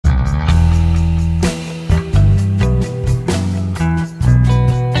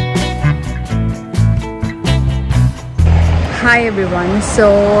Hi everyone, so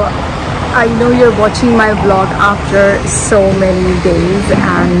I know you're watching my vlog after so many days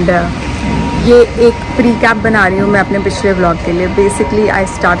and ये एक pre-cap बना रही हूँ मैं अपने पिछले vlog के लिए. Basically I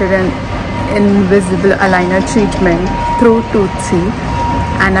started an invisible eyeliner treatment through Toothsi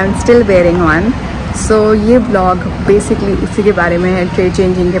and I'm still wearing one. So ये vlog basically उसी के बारे में है, trade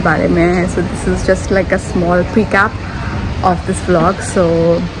changing के बारे में है. So this is just like a small pre-cap of this vlog. So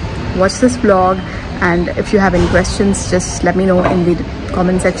watch this vlog. And if you have any questions, just let me know in the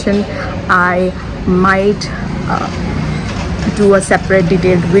comment section. I might do a separate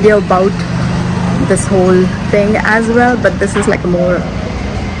detailed video about this whole thing as well, but this is like more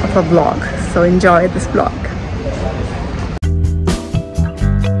of a vlog, so enjoy this vlog.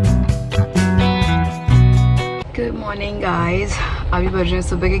 Good morning guys. अभी बज रहे हैं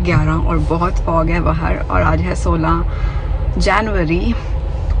सुबह के 11 और बहुत fog है बाहर और आज है 16 जनवरी.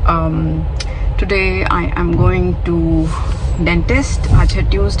 Today I am going to dentist. आज है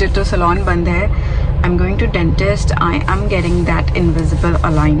Tuesday तो salon बंद है. I'm going to dentist. I am getting that invisible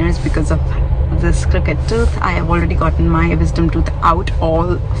aligners because of this crooked tooth. I have already gotten my wisdom tooth out,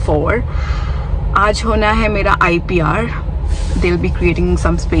 all 4. आज होना है मेरा IPR. They'll be creating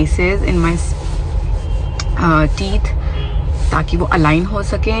some spaces in my teeth ताकि वो align हो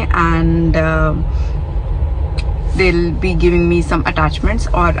सके and they'll be giving me some attachments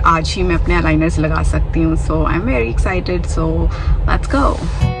और आज ही मैं अपने aligners लगा सकती हूँ. So I'm very excited. So let's go.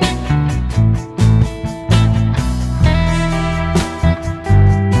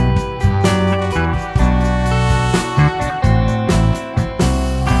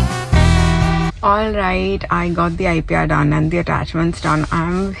 Alright, I got the IPR done and the attachments done.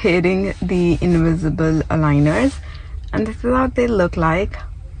 I'm hitting the invisible aligners and this is how they look like.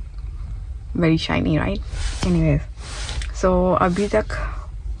 Very shiny, right? Anyways, so abhi tak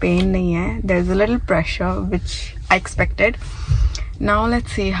pain nahi hai. There's a little pressure which I expected. Now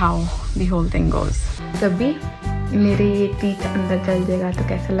let's see how the whole thing goes. Kabir, मेरे ये teeth अंदर चल जाएगा तो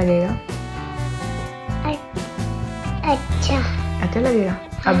कैसा लगेगा? अच्छा. अच्छा लगेगा?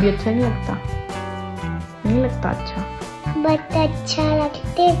 अभी अच्छा नहीं लगता? नहीं लगता अच्छा? बट अच्छा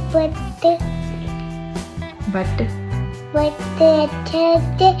लगते बट अच्छे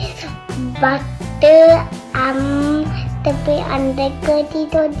लगते बट तभी अंदर करी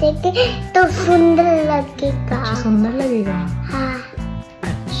तो देखे तो सुंदर लगेगा. अच्छा सुंदर लगेगा. हाँ.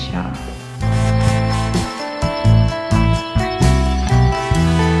 अच्छा.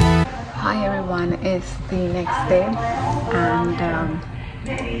 Hi everyone, it's the next day and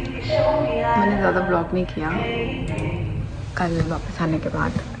मैंने ज़्यादा ब्लॉग नहीं किया कल वापस आने के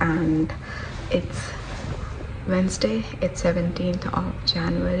बाद and it's Wednesday, it's 17th of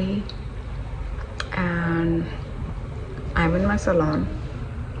January and I'm in my salon.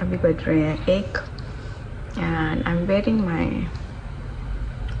 अभी बज रहे हैं 1 and I'm wearing my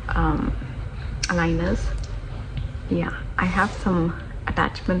aligners. Yeah, I have some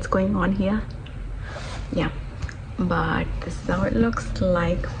attachments going on here. Yeah, but this is how it looks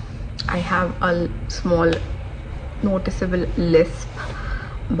like. I have a small noticeable lisp.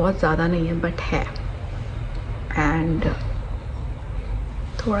 बहुत ज़्यादा नहीं है but है and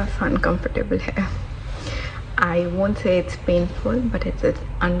थोड़ा सा uncomfortable है. I won't say it's painful but it's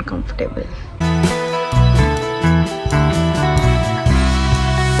uncomfortable.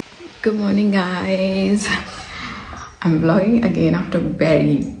 Good morning guys. I'm vlogging again after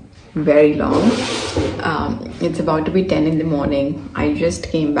very long. It's about to be 10 in the morning. I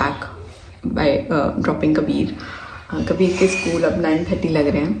just came back by dropping Kabir. Kabir के school अब 9:30 लग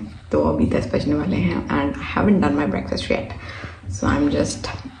रहे हैं तो अभी 10 बजने वाले हैं and I haven't done my breakfast yet. So I'm just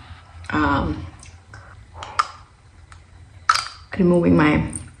removing my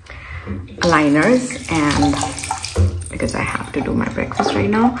aligners and because I have to do my breakfast right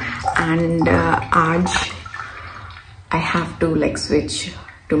now and आज I have to like switch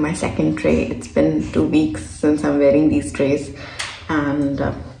to my second tray. It's been 2 weeks since I'm wearing these trays and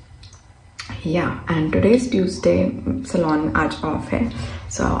yeah, and today's Tuesday, salon आज off है,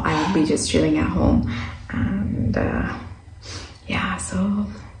 so I'll be just chilling at home and yeah, so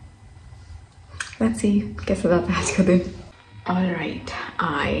let's see कैसा जाता है आज का दिन. Alright,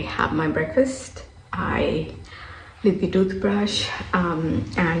 I have my breakfast, I lit the toothbrush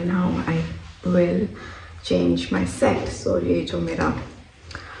and now I will change my set. So ये जो मेरा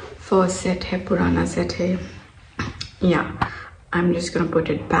first set है, पुराना set है, yeah, I'm just gonna put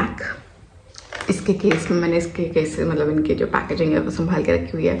it back. इसके केस में मैंने इसके केस से मतलब इनके जो पैकेजिंग है वो संभाल के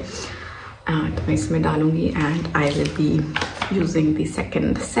रखी हुई है तो मैं इसमें डालूंगी and I will be using the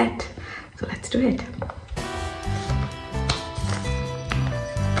second set. So let's do it.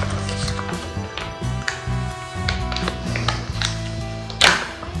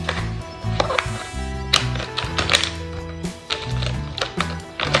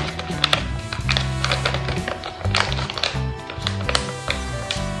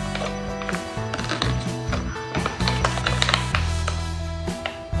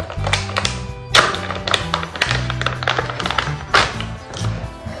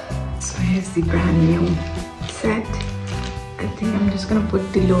 Here's the brand new set. I think I'm just gonna put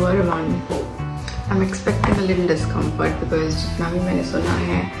the lower one. I'm expecting a little discomfort because जितना भी मैंने सुना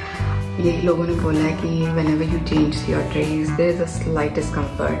है यही लोगों ने बोला है कि whenever you change your trays there is a slight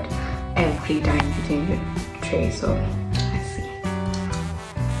discomfort every time you change your tray. So let's see.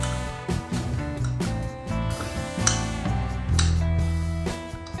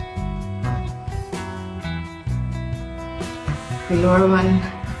 The lower one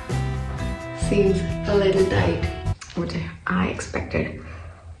seems a little tight, which I expected.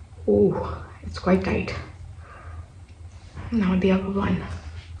 Oh, it's quite tight. Now the other one.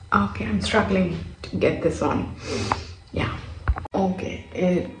 Okay, I'm struggling to get this on. Yeah. Okay,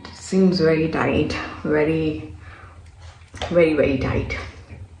 it seems very tight. Very tight.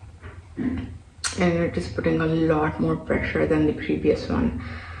 And it is putting a lot more pressure than the previous one.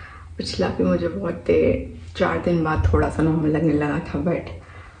 पिछला भी मुझे बहुत 4 दिन बाद थोड़ा सा normal लगने लगा था, but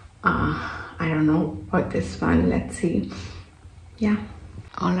I don't know about this one. Let's see. Yeah.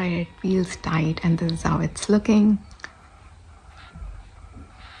 Alright, it feels tight and this is how it's looking.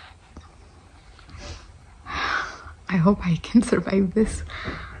 I hope I can survive this.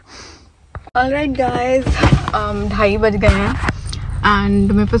 Alright guys, 2:30 बज गए हैं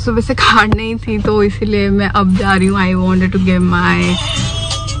and मेरे पास सुबह से कार्ड नहीं थी तो इसीलिए मैं अब जा रही हूँ. I wanted to give my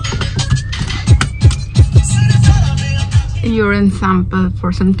urine sample for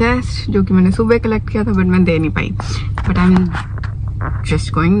some test जो कि मैंने सुबह कलेक्ट किया था, but मैं दे नहीं पाई. But I'm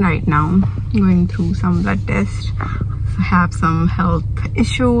just going right now, going through some blood tests. Have some health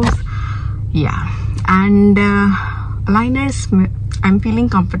issues. Yeah, and aligners, I'm feeling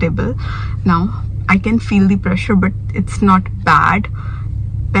comfortable now. I can feel the pressure, but it's not bad.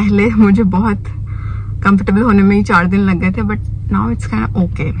 पहले मुझे बहुत comfortable होने में ही 4 दिन लग गए थे, but now it's kind of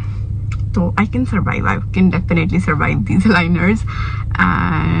okay. So I can survive. I can definitely survive these aligners.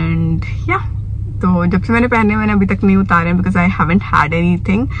 And yeah, तो जब से मैंने पहने मैंने अभी तक नहीं उतारे because I haven't had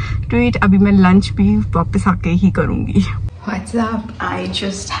anything to eat. अभी मैं lunch भी वापस आके ही करूँगी. What's up? I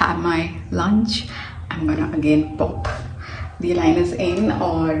just had my lunch. I'm gonna again pop the aligners in.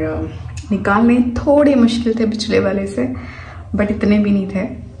 और निकालने थोड़े मुश्किल थे पिछले वाले से, but इतने भी नहीं थे.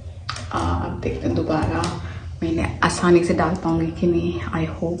 अब देखते हैं दोबारा मैंने आसानी से डाल पाऊंगी कि नहीं. I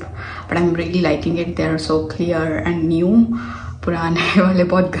hope. But I'm really liking it. They are so clear and new. पुराने वाले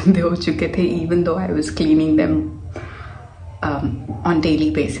बहुत गंदे हो चुके थे, even though I was cleaning them on daily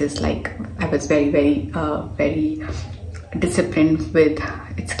basis. Like I was very disciplined with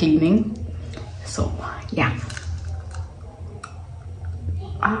its cleaning. So yeah.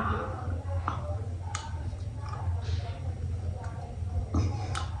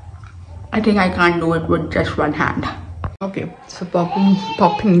 I think I can't do it with just one hand. Okay, so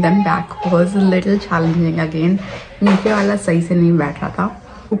popping them back was a little challenging again. नीचे वाला सही से नहीं बैठ रहा था,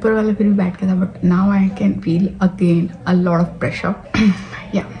 ऊपर वाला फिर भी बैठ गया था, but now I can feel again a lot of pressure.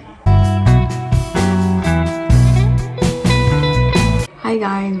 Yeah. Hi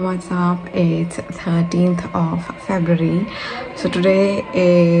guys, what's up? It's 13th of February. So today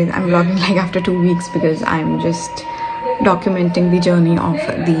I'm vlogging like after 2 weeks because I'm just documenting the journey of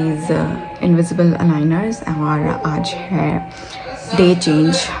these invisible aligners. और आज है day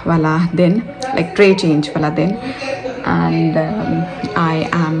change वाला दिन, like tray change वाला दिन, and I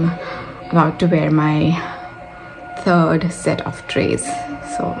am about to wear my 3rd set of trays.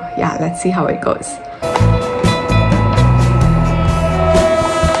 So yeah, let's see how it goes.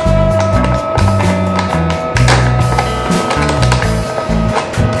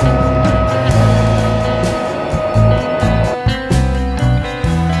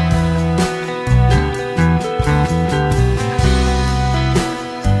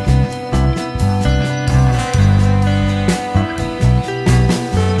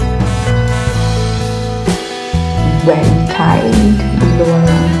 Very tight, the lower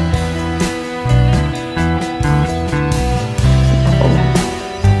one.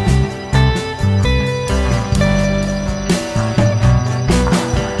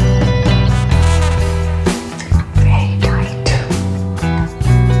 Very tight.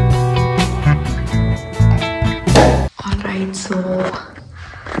 Alright, so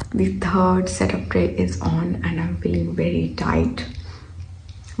the 3rd set of tray is on and I'm feeling very tight,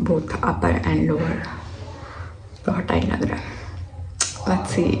 both upper and lower. बहुत tight लग रहा है.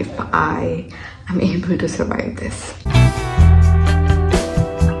 Let's see if I am able to survive this.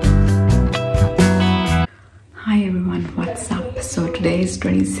 Hi everyone, what's up? So today is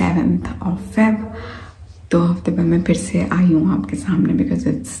 27th of Feb. 2 हफ्ते बाद मैं फिर से आई हूँ आपके सामने because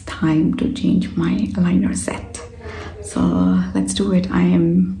it's time to change my aligner set. So let's do it.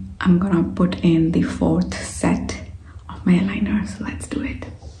 I'm gonna put in the 4th set of my aligner. So let's do it.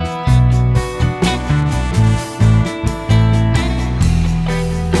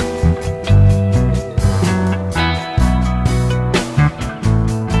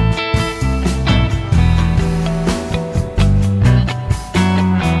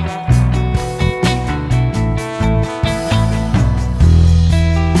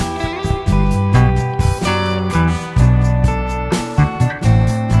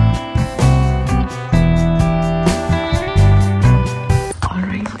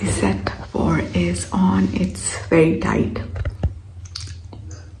 is on. It's very tight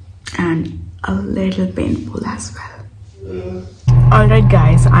and a little painful as well. Alright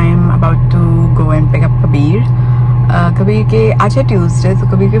guys, I am about to go and pick up Kabir. Kabir ke आज है Tuesday, so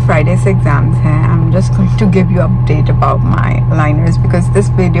Kabir के Friday से exams हैं. I'm just going to give you update about my liners because this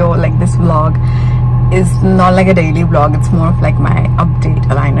video, like this vlog, is not like a daily vlog. It's more of like my update,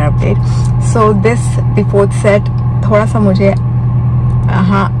 a liner update. So this the fourth set थोड़ा सा मुझे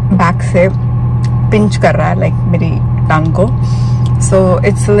back से pinch कर रहा है, like मेरी टांग को. So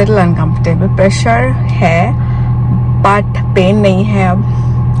it's a little uncomfortable. Pressure है, but pain नहीं है अब.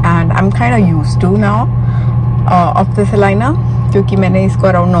 And I'm kind of used to now of this liner क्योंकि मैंने इसको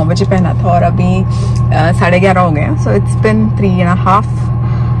अराउंड 9 बजे पहना था और अभी 11:30 हो गए. So it's been 3.5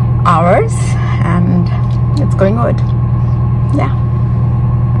 hours and it's going good. Yeah.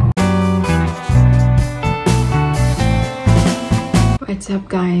 What's up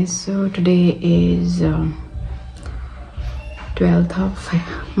guys? So today is 12th of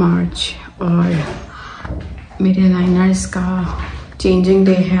March और मेरे liners का changing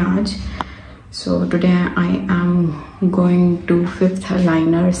day है आज. So today I am going to 5th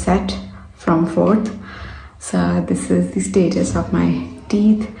liner set from 4th. So this is the status of my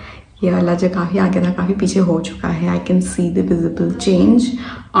teeth. ये वाला जो काफ़ी आगे था काफ़ी पीछे हो चुका है. I can see the visible change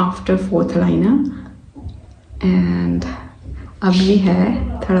after 4th liner and अभी है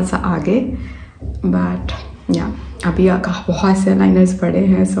थोड़ा सा आगे, but yeah अभी बहुत से लाइनर्स पड़े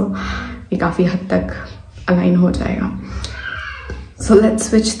हैं, so ये काफ़ी हद तक अलाइन हो जाएगा. So let's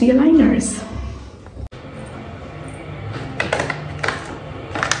switch the aligners.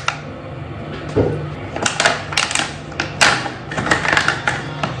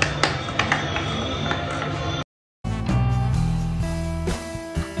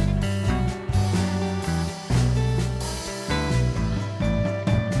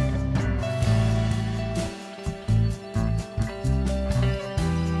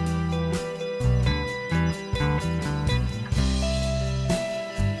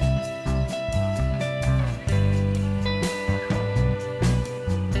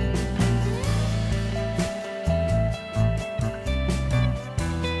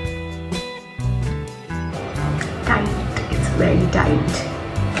 It's very tight.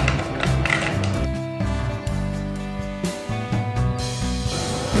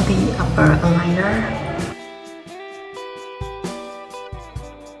 The upper liner.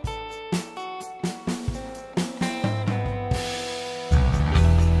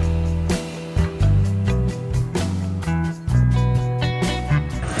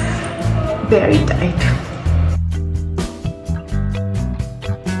 Very tight.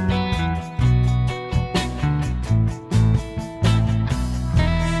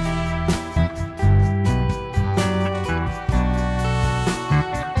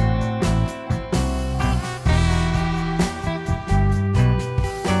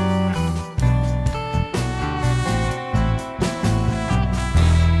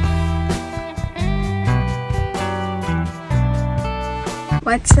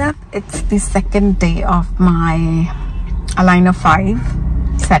 What's up? It's the second day of my liner 5,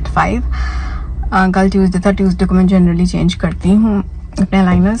 set 5. कल ट्यूसडे था. ट्यूसडे को मैं जनरली चेंज करती हूँ अपने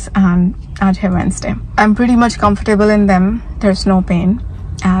लाइनर्स and आज है Wednesday. I'm pretty much comfortable in them. There's no pain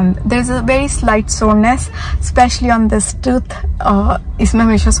and there's a very slight soreness, especially on this tooth. इसमें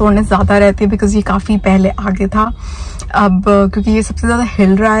हमेशा soreness ज़्यादा रहती है because ये काफ़ी पहले आगे था. अब क्योंकि ये सबसे ज़्यादा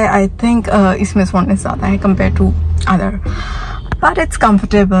हिल रहा है, I think इसमें soreness ज़्यादा है compared to other. But it's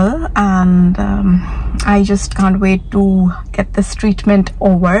comfortable and I just can't wait to get this treatment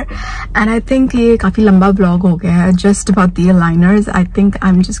over. And I think ये काफ़ी लंबा vlog हो गया है just about the aligners. I think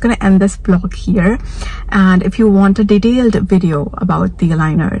I'm just gonna end this vlog here. And if you want a detailed video about the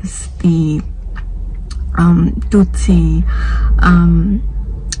aligners, the Toothsi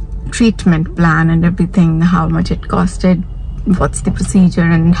treatment plan and everything, how much it costed, what's the procedure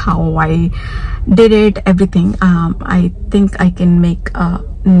and how I did it, everything, I think I can make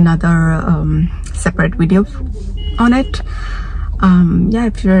another separate video on it. Yeah,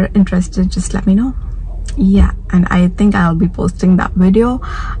 if you're interested, just let me know. Yeah, and I think I'll be posting that video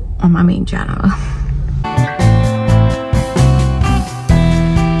on my main channel.